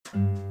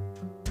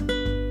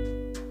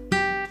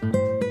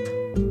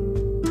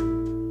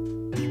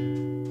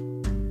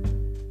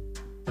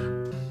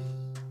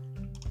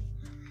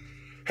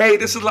Hey,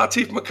 this is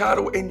Latif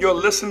Mercado, and you're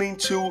listening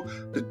to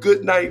the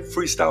Good Night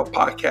Freestyle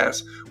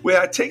Podcast,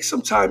 where I take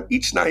some time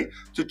each night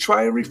to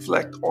try and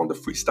reflect on the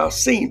freestyle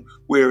scene,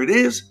 where it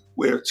is,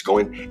 where it's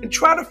going, and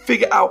try to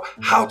figure out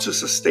how to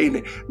sustain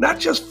it, not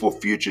just for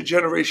future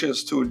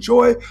generations to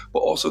enjoy, but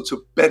also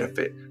to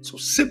benefit. So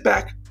sit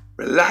back,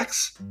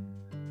 relax,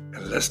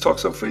 and let's talk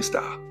some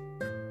freestyle.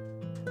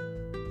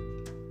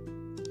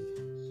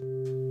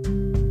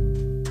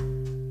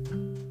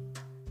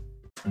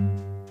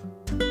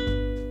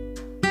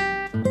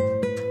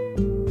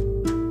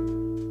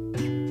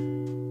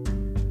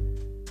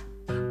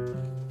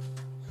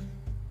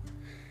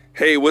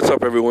 Hey, what's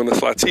up, everyone?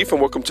 It's Latif,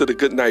 and welcome to the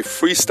Good Night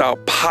Freestyle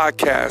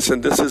Podcast.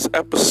 And this is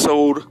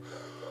episode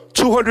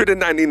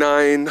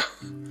 299.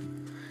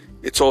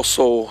 It's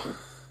also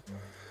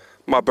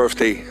my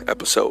birthday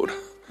episode.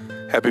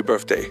 Happy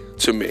birthday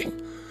to me.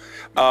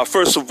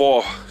 First of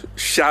all,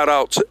 shout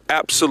out to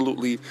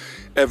absolutely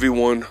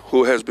everyone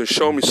who has been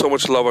showing me so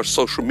much love on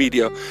social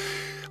media.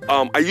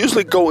 I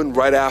usually go in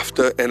right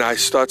after and I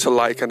start to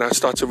like and I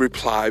start to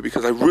reply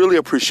because I really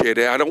appreciate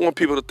it. I don't want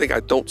people to think I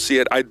don't see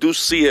it. I do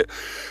see it.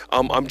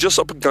 I'm just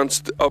up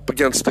against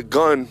the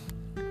gun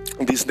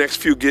these next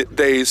few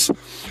days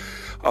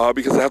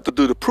because I have to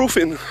do the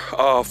proofing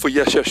for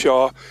Yes Yes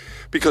Y'all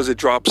because it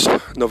drops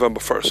November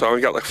 1st. So I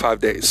only got like 5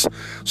 days.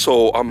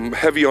 So I'm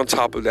heavy on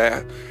top of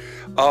that.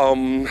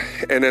 And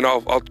then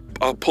I'll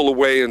pull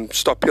away and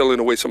start peeling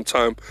away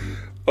sometime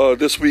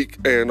this week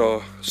and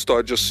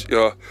start just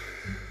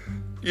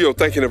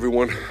thanking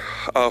everyone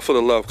for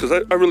the love, because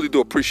I really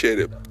do appreciate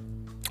it.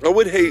 I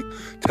would hate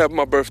to have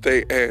my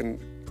birthday and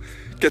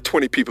get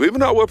 20 people, even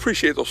though I would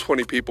appreciate those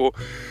 20 people.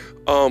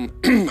 I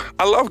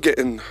love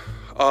getting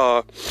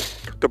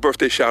the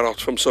birthday shout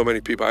outs from so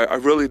many people. I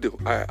really do.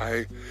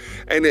 And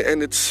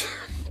it's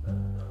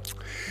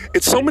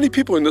so many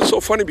people, and it's so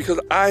funny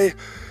because I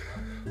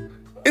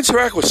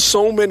interact with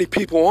so many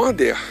people on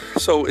there.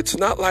 So it's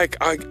not like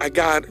I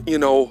got,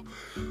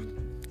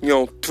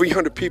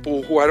 300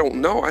 people who I don't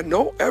know. I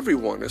know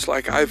everyone. It's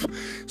like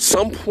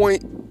some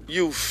point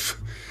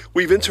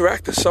we've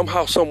interacted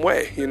somehow, some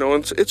way, and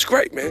it's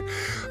great, man.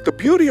 The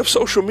beauty of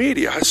social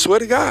media, I swear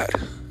to God,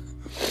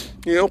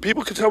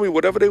 people can tell me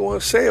whatever they want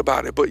to say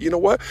about it, but you know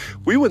what?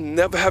 We would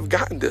never have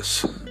gotten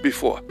this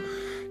before,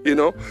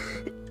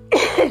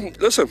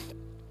 Listen,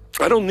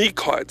 I don't need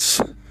cards.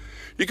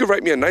 You can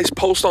write me a nice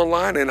post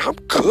online and I'm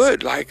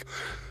good. Like,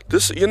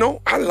 this,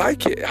 I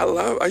like it. I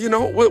love,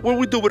 what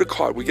we do with a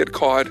card? We get a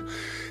card,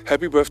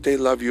 happy birthday,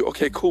 love you.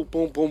 Okay, cool,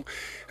 boom, boom.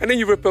 And then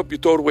you rip up, you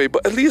throw it away.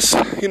 But at least,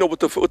 with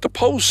the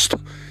post,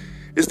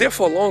 it's there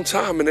for a long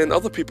time. And then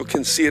other people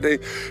can see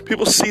it.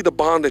 People see the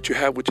bond that you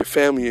have with your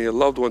family and your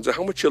loved ones and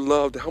how much you're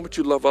loved and how much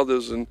you love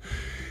others. And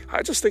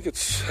I just think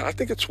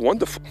it's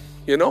wonderful,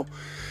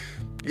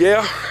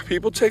 Yeah,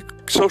 people take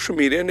social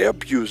media and they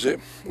abuse it.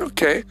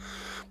 Okay.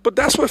 But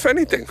that's what, if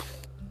anything.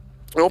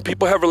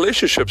 People have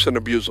relationships and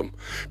abuse them.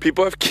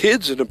 People have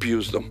kids and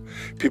abuse them.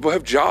 People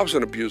have jobs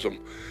and abuse them.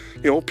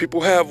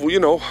 People have,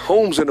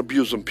 homes and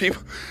abuse them.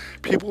 People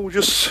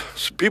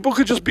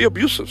could just be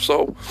abusive.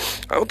 So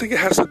I don't think it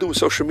has to do with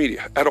social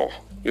media at all,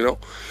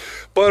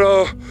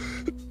 But,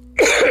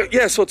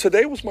 yeah, so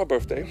today was my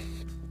birthday.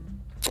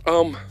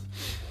 I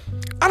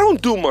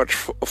don't do much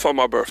for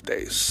my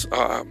birthdays.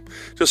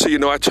 Just so you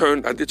know, I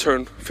did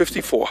turn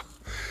 54.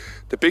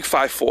 The big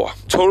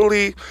 5-4.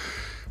 Totally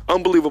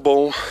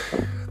unbelievable.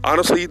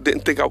 Honestly,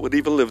 didn't think I would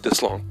even live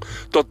this long.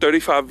 Thought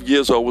 35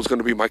 years old was going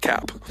to be my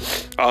cap.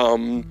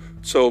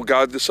 So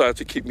God decided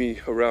to keep me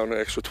around an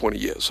extra 20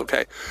 years,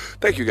 okay?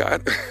 Thank you,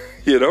 God.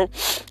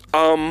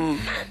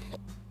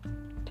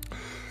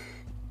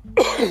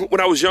 When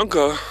I was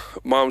younger,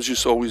 moms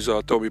used to always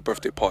throw me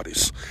birthday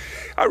parties.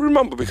 I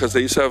remember because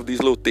they used to have these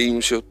little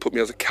themes. She would put me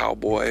as a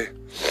cowboy.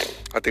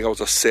 I think I was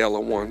a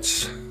sailor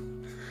once.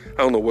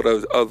 I don't know what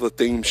other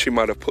themes she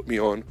might have put me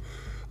on.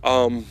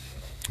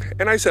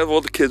 And I used to have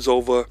all the kids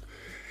over.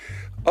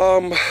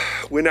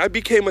 When I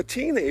became a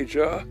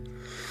teenager,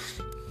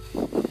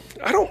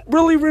 I don't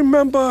really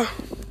remember.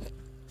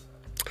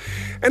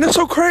 And it's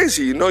so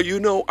crazy,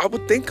 I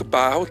would think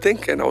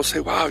and I would say,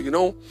 wow, I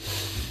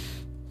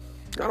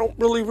don't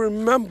really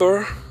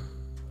remember,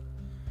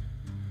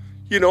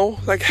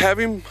 like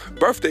having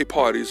birthday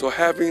parties or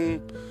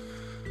having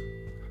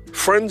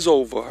friends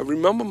over. I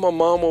remember my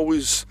mom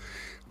always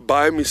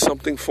buy me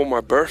something for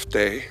my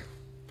birthday.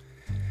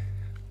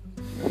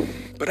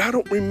 But I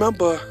don't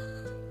remember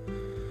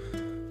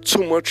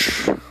too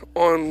much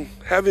on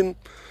having,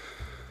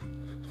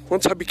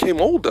 once I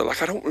became older,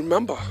 like I don't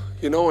remember,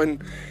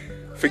 and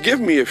forgive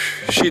me if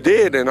she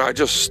did and I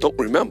just don't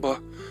remember.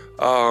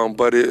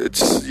 But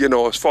it's,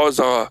 as far as,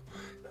 I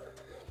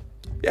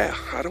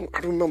don't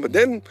remember.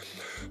 Then,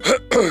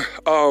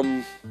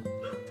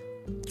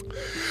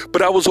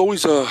 but I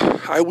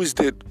always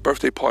did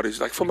birthday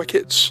parties, like for my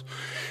kids.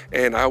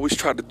 And I always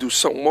try to do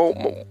something. Well,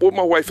 with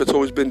my wife, it's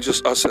always been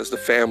just us as the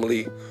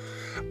family.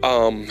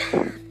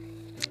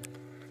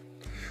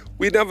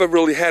 We never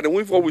really had, and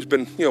we've always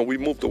been, we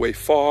moved away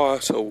far,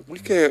 so we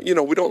can't,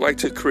 we don't like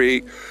to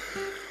create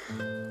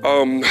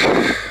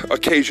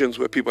occasions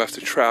where people have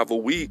to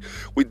travel. We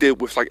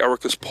did with like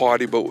Erica's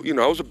party, but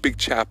I was a big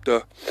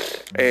chapter,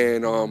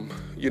 and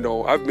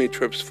I've made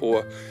trips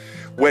for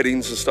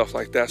weddings and stuff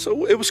like that.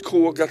 So it was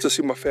cool. I got to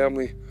see my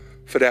family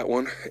for that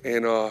one.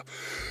 And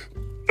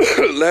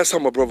last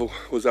time my brother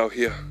was out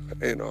here,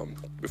 and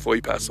before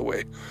he passed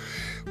away.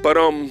 But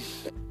I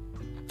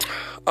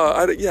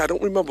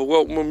don't remember.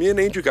 Well, when me and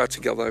Angel got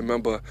together, I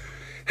remember.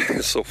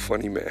 It's so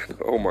funny, man.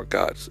 Oh my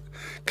God, it's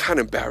kind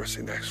of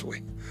embarrassing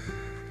actually.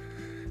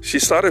 She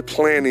started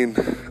planning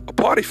a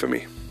party for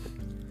me,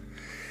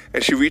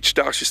 and she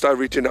started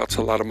reaching out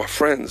to a lot of my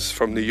friends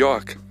from New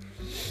York,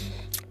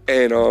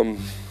 and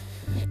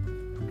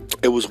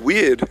it was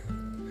weird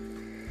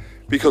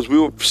because we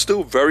were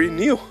still very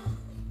new.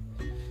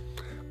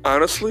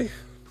 Honestly,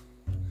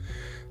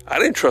 I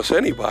didn't trust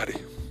anybody,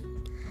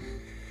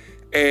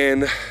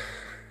 and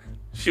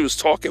she was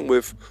talking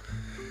with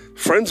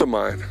friends of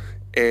mine,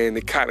 and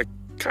it kind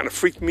of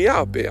freaked me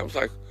out a bit. I was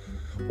like,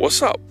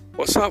 "What's up?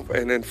 What's up?"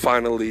 And then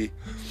finally,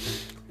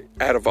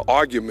 out of an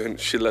argument,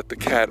 she let the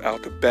cat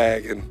out the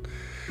bag, and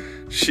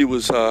she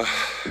was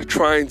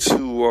trying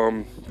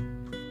to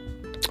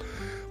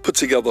put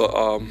together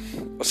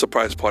a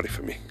surprise party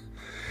for me.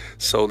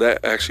 So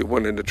that actually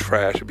went in the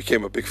trash. It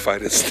became a big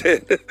fight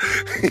instead.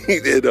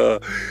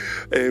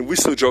 And we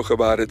still joke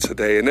about it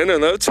today. And then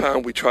another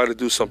time we tried to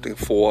do something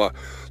for,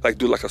 a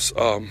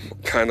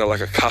kind of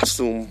like a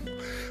costume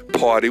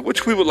party,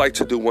 which we would like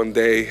to do one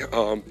day.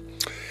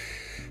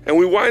 And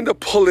we wind up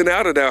pulling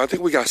out of that. I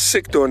think we got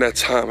sick during that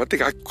time. I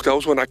think that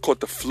was when I caught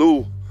the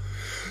flu.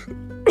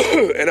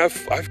 And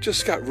I've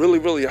just got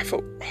really, I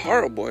felt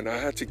horrible, and I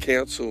had to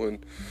cancel,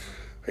 and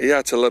I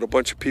had to let a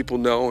bunch of people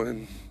know,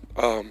 and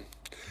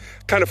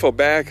kind of felt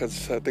bad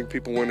because I think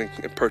people went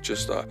and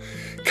purchased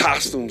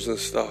costumes and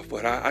stuff.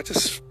 But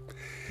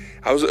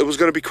it was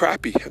going to be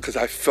crappy because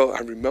I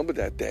remember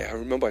that day.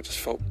 I just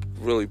felt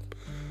really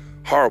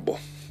horrible.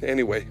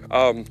 Anyway,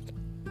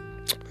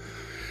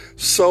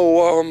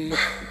 so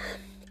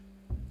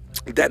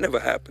that never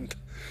happened.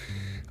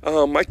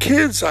 My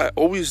kids, I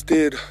always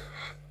did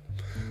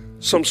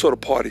some sort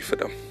of party for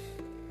them.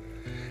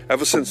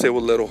 Ever since they were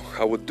little,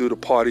 I would do the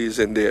parties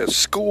in their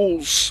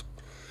schools.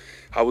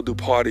 I would do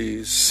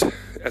parties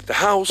at the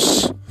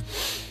house,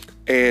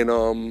 and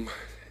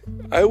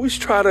I always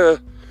try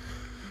to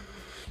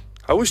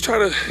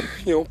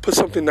put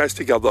something nice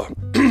together.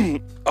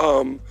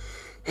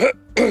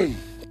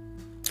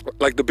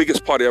 Like the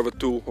biggest party I ever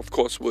threw, of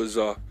course, was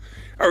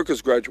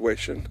Erica's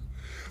graduation.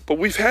 But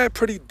we've had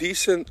pretty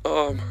decent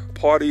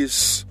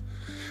parties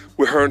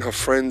with her and her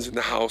friends in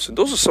the house, and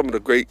those are some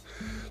great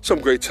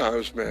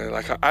times, man.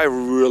 Like I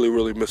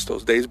really miss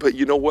those days. But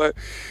you know what?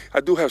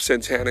 I do have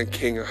Santana and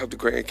King. I have the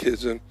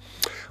grandkids, and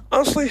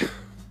honestly,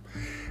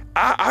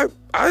 I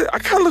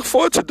kind of look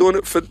forward to doing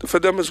it for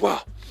them as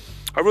well.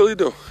 I really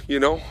do.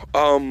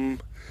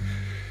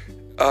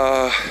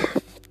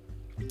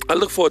 I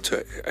look forward to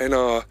it, and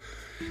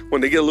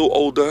when they get a little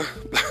older,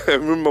 I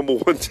remember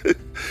one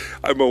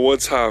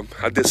time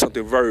I did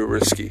something very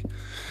risky.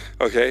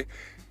 Okay,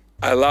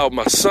 I allowed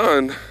my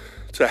son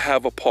to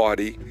have a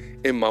party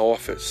in my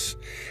office.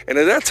 And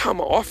at that time,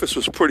 my office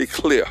was pretty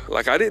clear.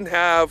 Like, I didn't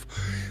have,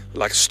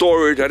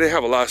 storage. I didn't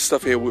have a lot of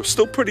stuff here. We were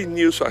still pretty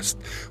new, so a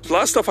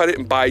lot of stuff I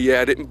didn't buy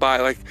yet. I didn't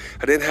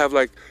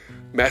have,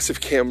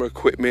 massive camera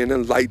equipment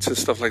and lights and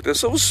stuff like that.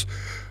 So it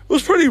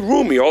was pretty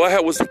roomy. All I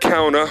had was the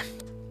counter,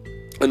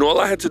 and all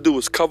I had to do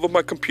was cover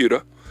my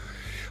computer,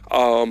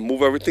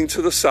 move everything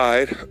to the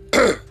side,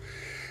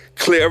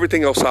 clear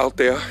everything else out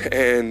there.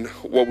 And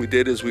what we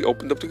did is we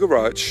opened up the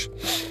garage,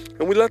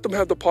 and we let them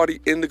have the party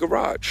in the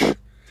garage.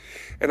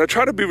 And I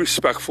try to be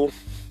respectful.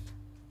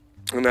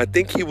 And I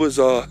think he was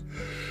it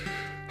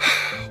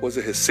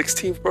his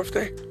 16th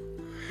birthday?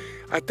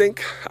 I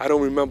think. I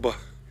don't remember.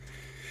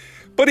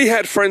 But he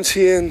had friends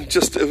here, and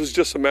it was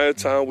just a matter of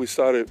time. We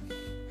started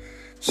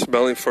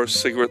smelling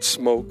first cigarette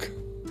smoke.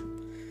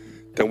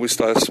 Then we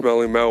started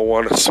smelling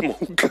marijuana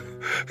smoke.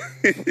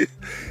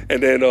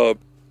 And then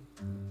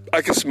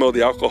I could smell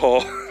the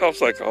alcohol. I was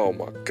like, oh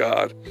my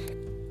God.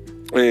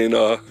 And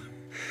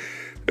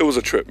it was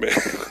a trip, man.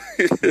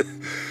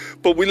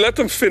 But we let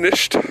them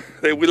finish.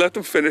 We let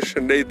them finish,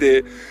 and they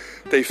did.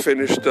 They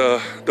finished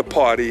the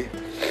party,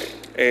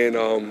 and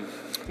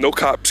no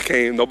cops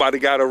came. Nobody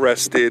got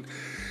arrested.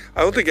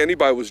 I don't think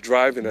anybody was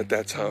driving at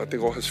that time. I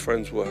think all his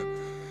friends were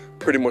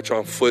pretty much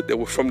on foot. They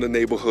were from the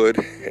neighborhood,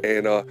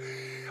 and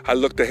I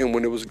looked at him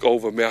when it was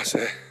over. Man, I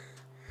said,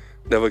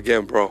 "Never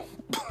again, bro.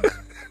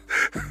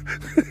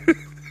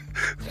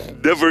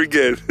 Never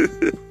again."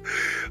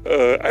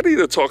 I need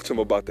to talk to him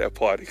about that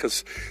party,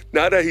 because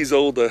now that he's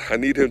older, I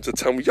need him to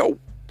tell me, yo,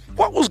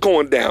 what was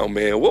going down,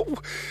 man?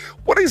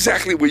 What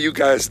exactly were you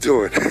guys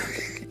doing?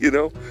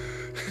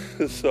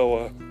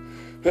 So,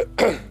 but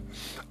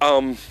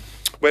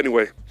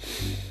anyway,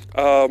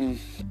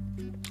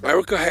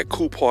 Erica had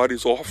cool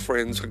parties, all her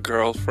friends, her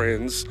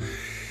girlfriends.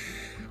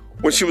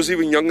 when she was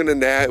even younger than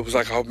that. It was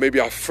like maybe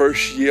our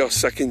first year,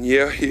 second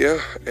year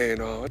here.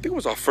 And I think it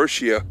was our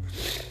first year.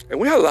 And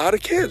we had a lot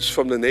of kids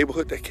from the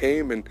neighborhood that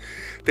came, and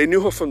they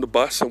knew her from the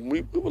bus. And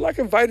we were like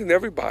inviting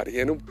everybody.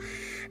 And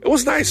it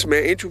was nice,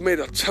 man. Angel made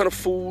a ton of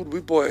food.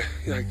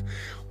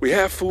 We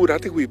had food. I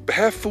think we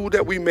had food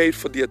that we made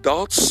for the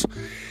adults.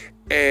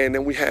 And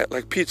then we had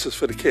like pizzas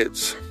for the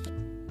kids.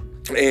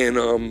 And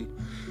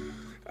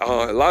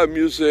a lot of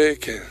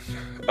music. And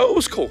it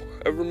was cool.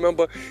 I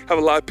remember have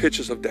a lot of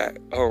pictures of that.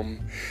 And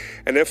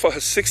then for her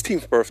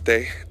 16th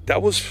birthday,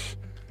 that was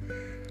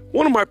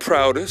one of my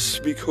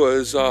proudest,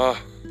 because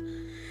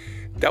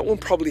that one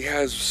probably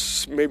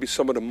has maybe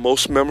some of the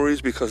most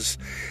memories, because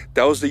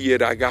that was the year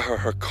that I got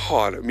her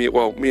car. Me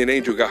and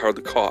Angel got her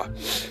the car.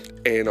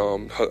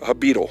 And her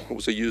Beetle. It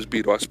was a used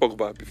Beetle. I spoke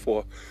about it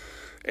before.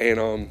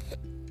 And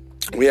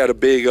we had a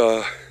big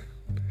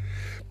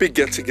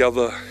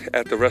get-together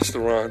at the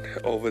restaurant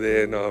over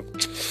there in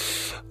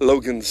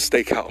Logan's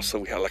Steakhouse. So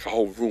we had like a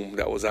whole room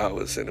that was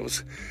ours, and it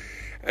was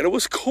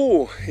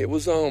cool. It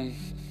was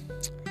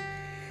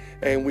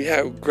and we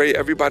had great.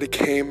 Everybody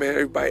came, man.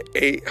 Everybody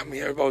ate. I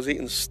mean, everybody was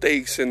eating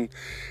steaks, and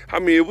I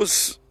mean, it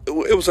was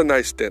a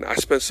nice dinner. I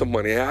spent some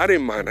money. I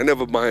didn't mind. I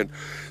never mind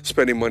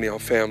spending money on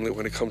family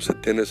when it comes to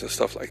dinners and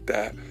stuff like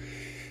that.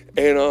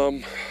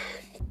 And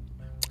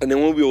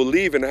then when we were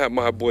leaving, I had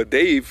my boy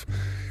Dave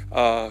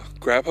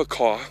grab her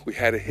car. We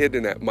had it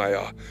hidden at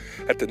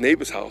the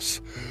neighbor's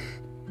house.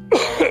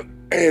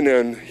 And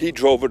then he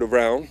drove it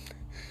around,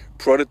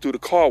 brought it through the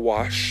car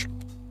wash,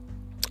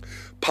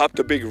 popped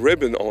a big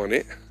ribbon on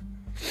it,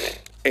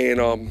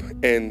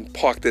 and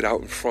parked it out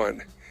in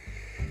front.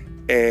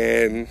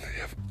 And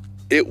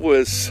it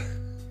was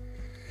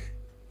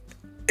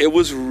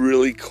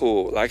really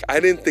cool. Like, I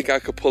didn't think I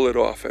could pull it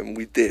off, and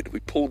we did. We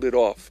pulled it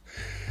off.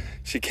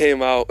 She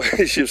came out,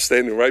 she was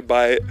standing right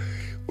by it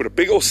with a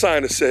big old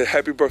sign that said,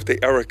 "Happy Birthday,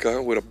 Erica,"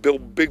 with a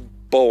big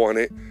bow on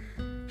it.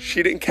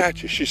 She didn't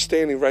catch it. She's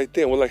standing right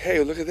there. We're like,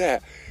 "Hey, look at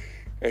that."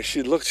 And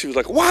she looked, she was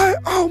like, "What?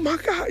 Oh my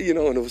God," and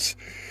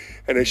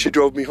then she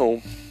drove me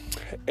home.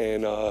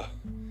 And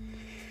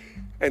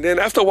then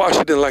after a while, she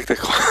didn't like that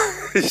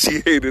car.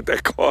 She hated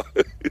that car.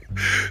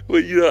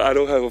 But, I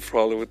don't have a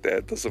problem with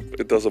that.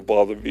 It doesn't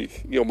bother me.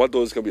 My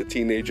daughter's going to be a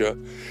teenager.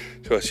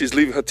 So she's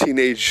leaving her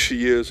teenage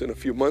years in a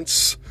few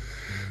months.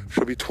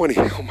 She'll be 20.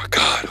 Oh, my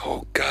God.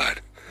 Oh,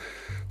 God.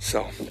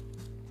 So,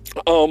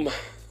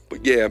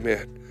 but yeah,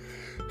 man.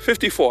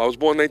 54. I was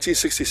born in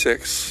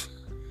 1966.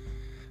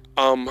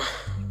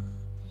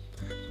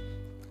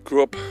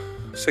 Grew up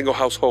single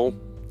household.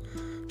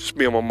 Just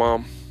me and my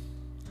mom.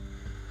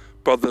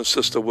 Brother and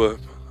sister were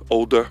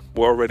older,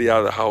 were already out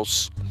of the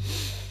house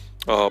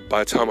by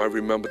the time I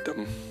remembered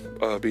them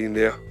being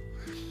there.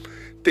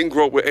 Didn't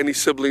grow up with any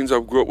siblings. I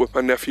grew up with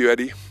my nephew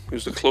Eddie. He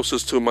was the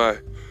closest to my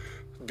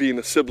being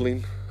a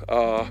sibling.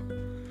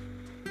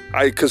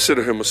 I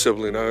consider him a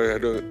sibling.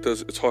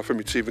 It's hard for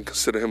me to even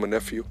consider him a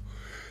nephew,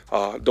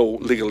 though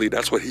legally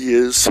that's what he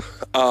is.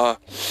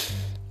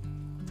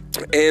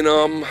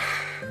 And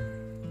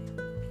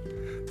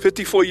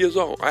 54 years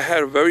old. I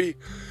had a very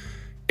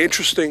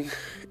interesting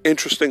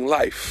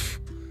life.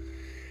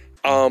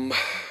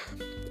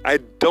 I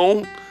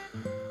don't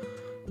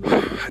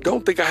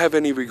think I have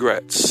any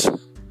regrets.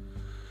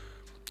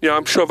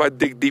 I'm sure if I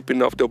dig deep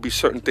enough, there'll be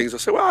certain things I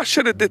say, well, I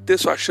should have did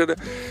this, or I should have.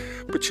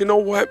 But you know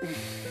what?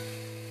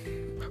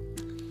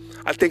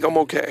 I think I'm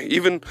okay.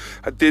 Even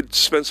I did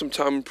spend some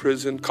time in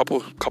prison,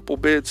 couple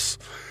bits.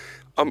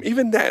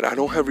 Even that, I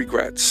don't have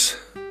regrets.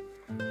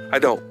 I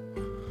don't.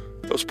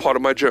 It was part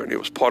of my journey. It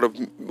was part of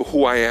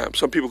who I am.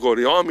 Some people go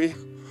to the army.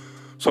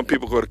 Some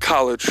people go to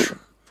college.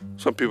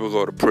 Some people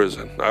go to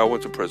prison. I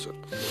went to prison.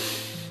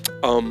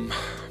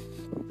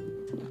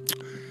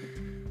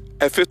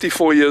 At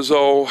 54 years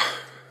old,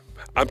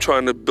 I'm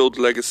trying to build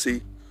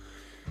legacy.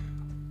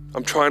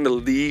 I'm trying to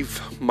leave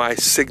my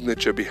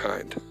signature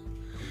behind.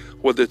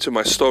 Whether to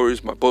my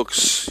stories, my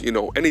books,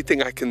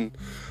 anything I can.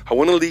 I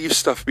want to leave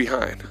stuff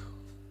behind.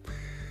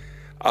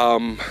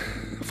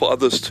 For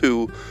others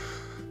to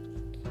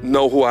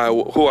know who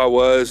I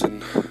was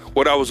and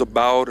what I was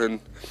about, and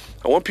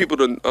I want people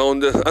to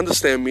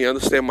understand me,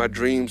 understand my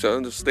dreams,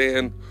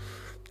 understand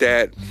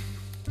that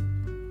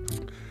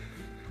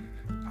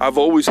I've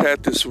always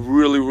had this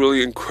really,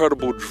 really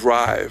incredible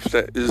drive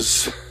that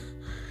is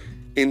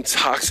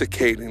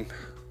intoxicating,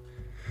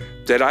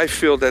 that I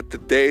feel that the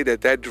day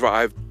that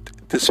drive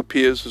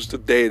disappears is the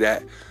day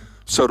that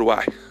so do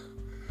I.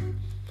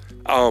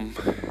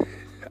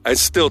 I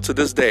still, to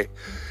this day,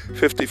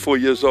 54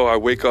 years old, I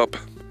wake up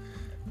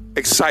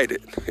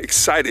excited.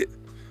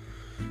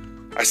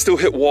 I still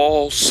hit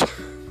walls.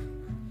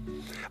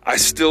 I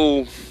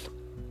still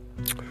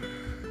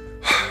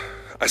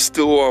I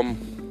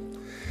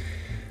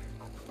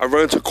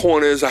run into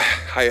corners.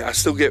 I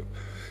still get,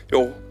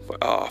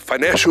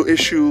 financial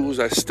issues.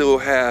 I still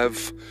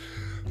have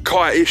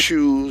car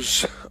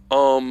issues.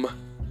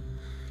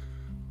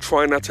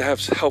 Trying not to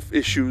have health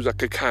issues. I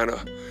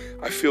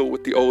feel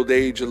with the old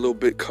age a little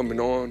bit coming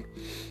on.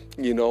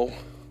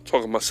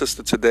 Talking to my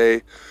sister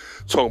today.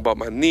 Talking about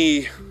my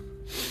knee.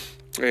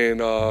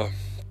 And a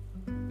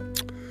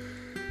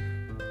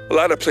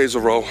lot that plays a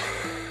role.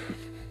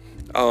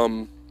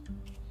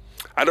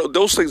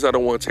 Those things I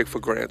don't want to take for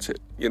granted.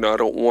 I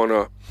don't want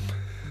to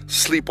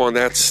sleep on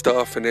that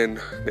stuff, and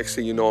then next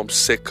thing you know, I'm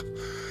sick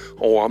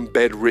or I'm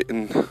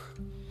bedridden.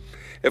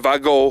 If I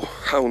go,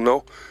 I don't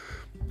know,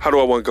 how do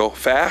I want to go?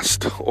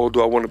 Fast? Or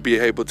do I want to be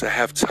able to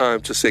have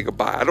time to say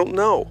goodbye? I don't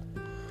know.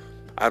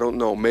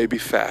 Maybe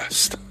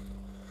fast.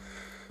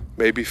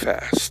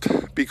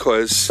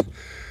 Because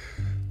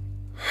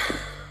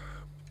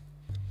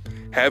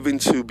having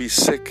to be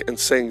sick and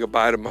saying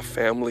goodbye to my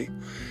family,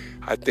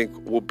 I think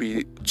will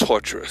be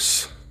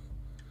torturous.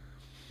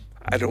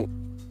 I don't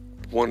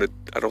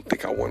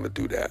think I want to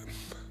do that.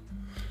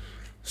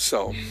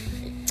 So,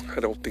 I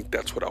don't think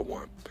that's what I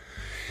want.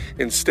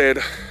 Instead,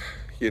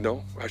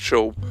 I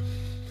show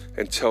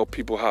and tell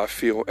people how I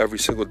feel every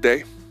single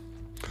day.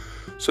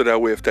 So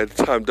that way, if that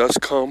time does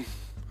come,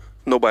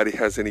 nobody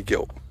has any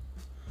guilt.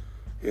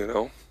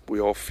 We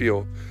all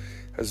feel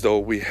as though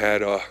we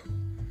had that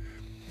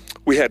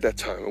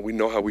time and we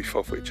know how we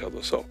felt for each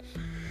other. So,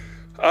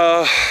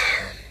 but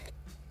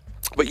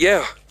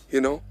yeah,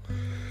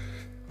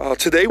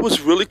 today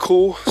was really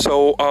cool.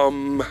 So,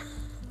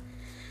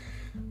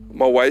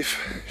 my wife,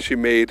 I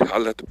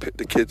let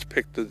the kids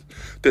pick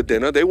the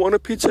dinner. They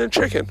wanted pizza and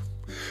chicken.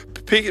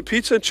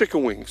 Pizza and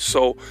chicken wings.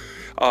 So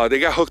they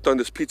got hooked on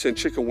this pizza and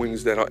chicken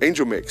wings that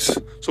Angel makes.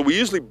 So we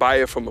usually buy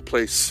it from a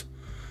place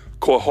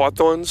called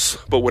Hawthorne's,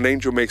 but when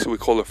Angel makes it, we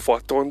call it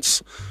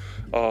Fawthorne's.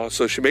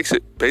 So she makes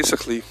it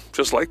basically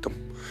just like them.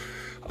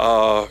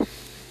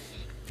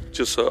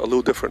 Just a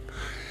little different.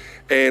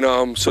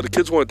 And so the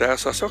kids wanted that.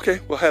 So I said,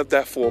 okay, we'll have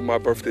that for my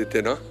birthday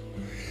dinner.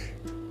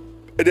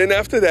 And then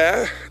after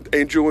that,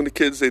 Angel and the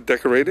kids, they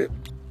decorated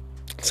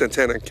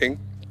Santana and King.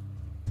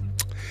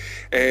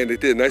 And they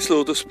did a nice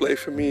little display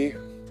for me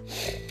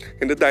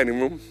in the dining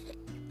room.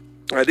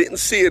 I didn't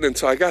see it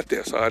until I got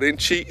there, so I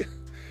didn't cheat.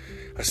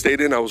 I stayed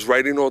in, I was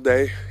writing all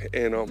day,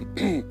 and I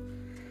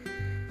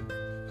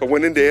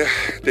went in there.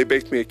 They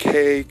baked me a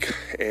cake,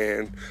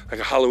 and like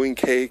a Halloween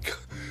cake,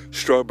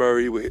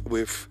 strawberry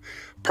with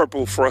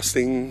purple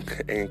frosting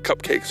and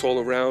cupcakes all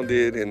around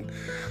it, and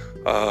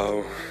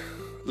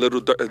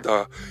little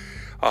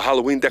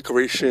Halloween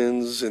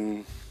decorations,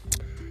 and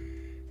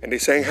they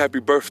sang happy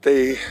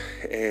birthday,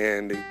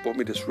 and they bought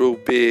me this real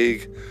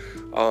big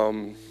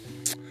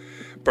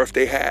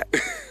birthday hat,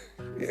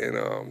 and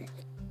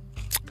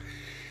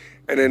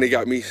then they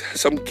got me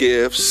some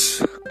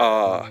gifts,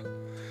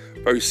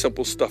 very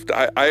simple stuff.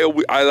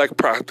 I like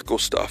practical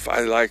stuff. I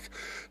like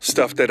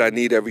stuff that I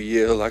need every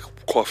year, like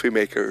coffee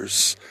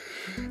makers,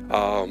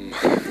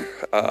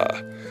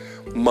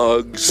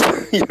 mugs,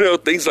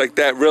 things like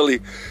that. Really,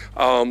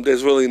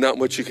 there's really not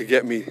much you could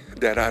get me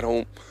that I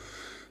don't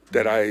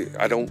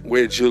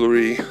wear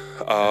jewelry.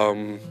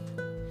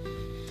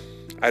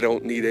 I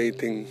don't need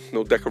anything,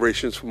 no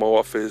decorations for my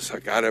office. I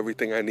got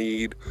everything I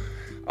need.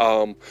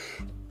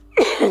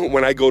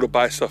 When I go to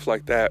buy stuff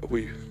like that,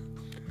 we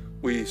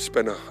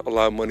spend a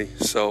lot of money.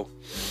 So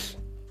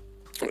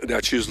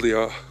that's usually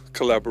a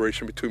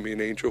collaboration between me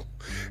and Angel,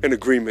 an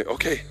agreement.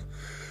 Okay,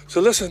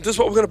 so listen, this is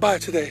what we're gonna buy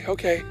today.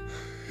 Okay.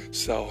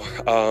 So,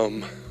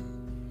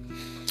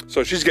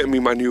 so she's getting me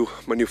my new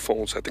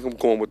phones. I think I'm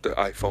going with the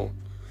iPhone.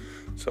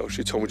 So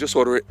she told me just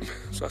order it.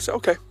 So I said,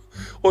 okay,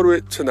 order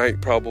it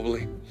tonight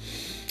probably.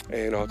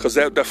 And because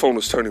that phone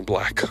is turning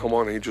black. I'm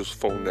on Angel's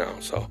phone now.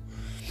 So,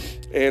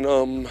 and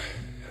I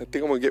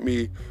think I'm gonna get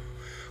me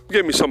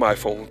some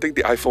iPhone. I think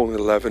the iPhone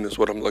 11 is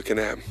what I'm looking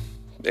at.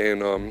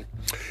 And I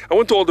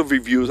went to all the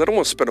reviews. I don't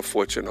want to spend a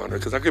fortune on it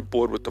because I get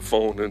bored with the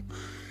phone, and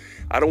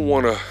I don't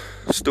want to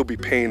still be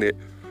paying it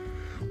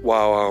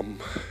while I'm,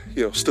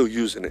 still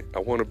using it. I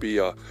want to be,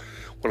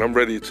 when I'm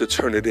ready to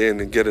turn it in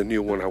and get a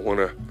new one, I don't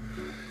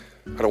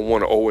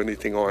want to owe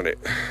anything on it,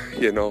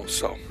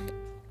 so.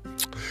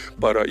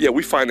 But, yeah,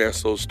 we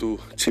finance those through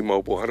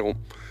T-Mobile.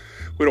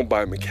 We don't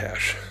buy them in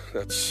cash.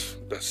 That's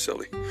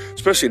silly.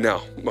 Especially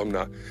now, I'm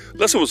not.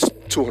 Unless it was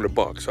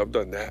 $200, I've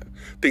done that.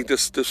 I think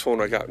this phone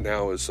I got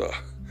now is, I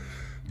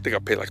think I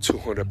paid like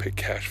 $200. I paid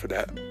cash for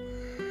that.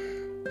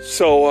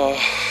 So,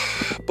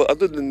 but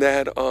other than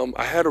that,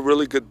 I had a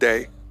really good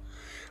day.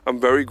 I'm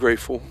very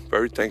grateful,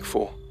 very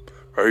thankful,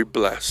 very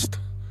blessed,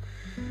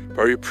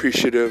 very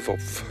appreciative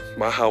of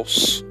my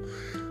house,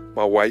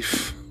 my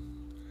wife,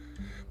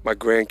 my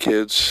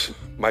grandkids,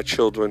 my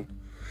children.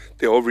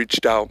 They all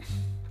reached out.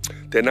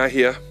 They're not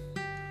here.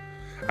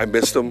 I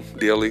miss them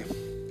dearly.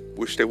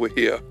 Wish they were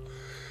here.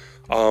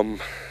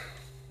 But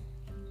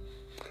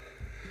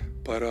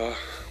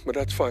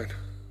that's fine.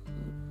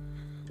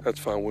 That's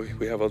fine.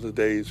 We have other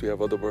days. We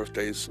have other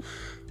birthdays.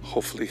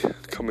 Hopefully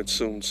coming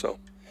soon. So,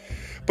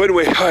 but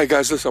anyway, all right,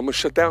 guys. Listen, I'm gonna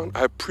shut down.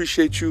 I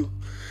appreciate you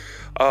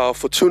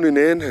for tuning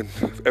in, and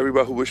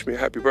everybody who wished me a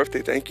happy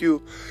birthday. Thank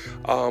you.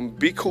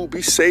 Be cool.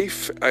 Be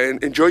safe,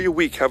 and enjoy your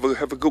week. Have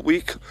a good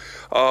week.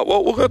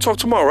 Well, we're gonna talk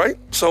tomorrow, right?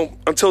 So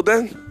until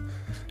then,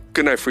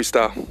 good night,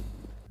 freestyle.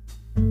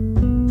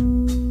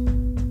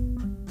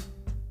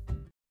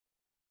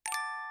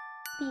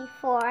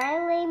 Before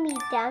I lay me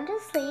down down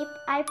to sleep,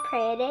 I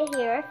pray to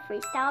hear a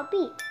freestyle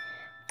beat.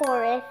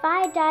 For if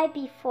I die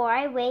before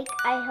I wake,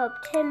 I hope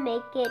to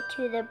make it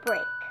to the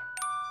break.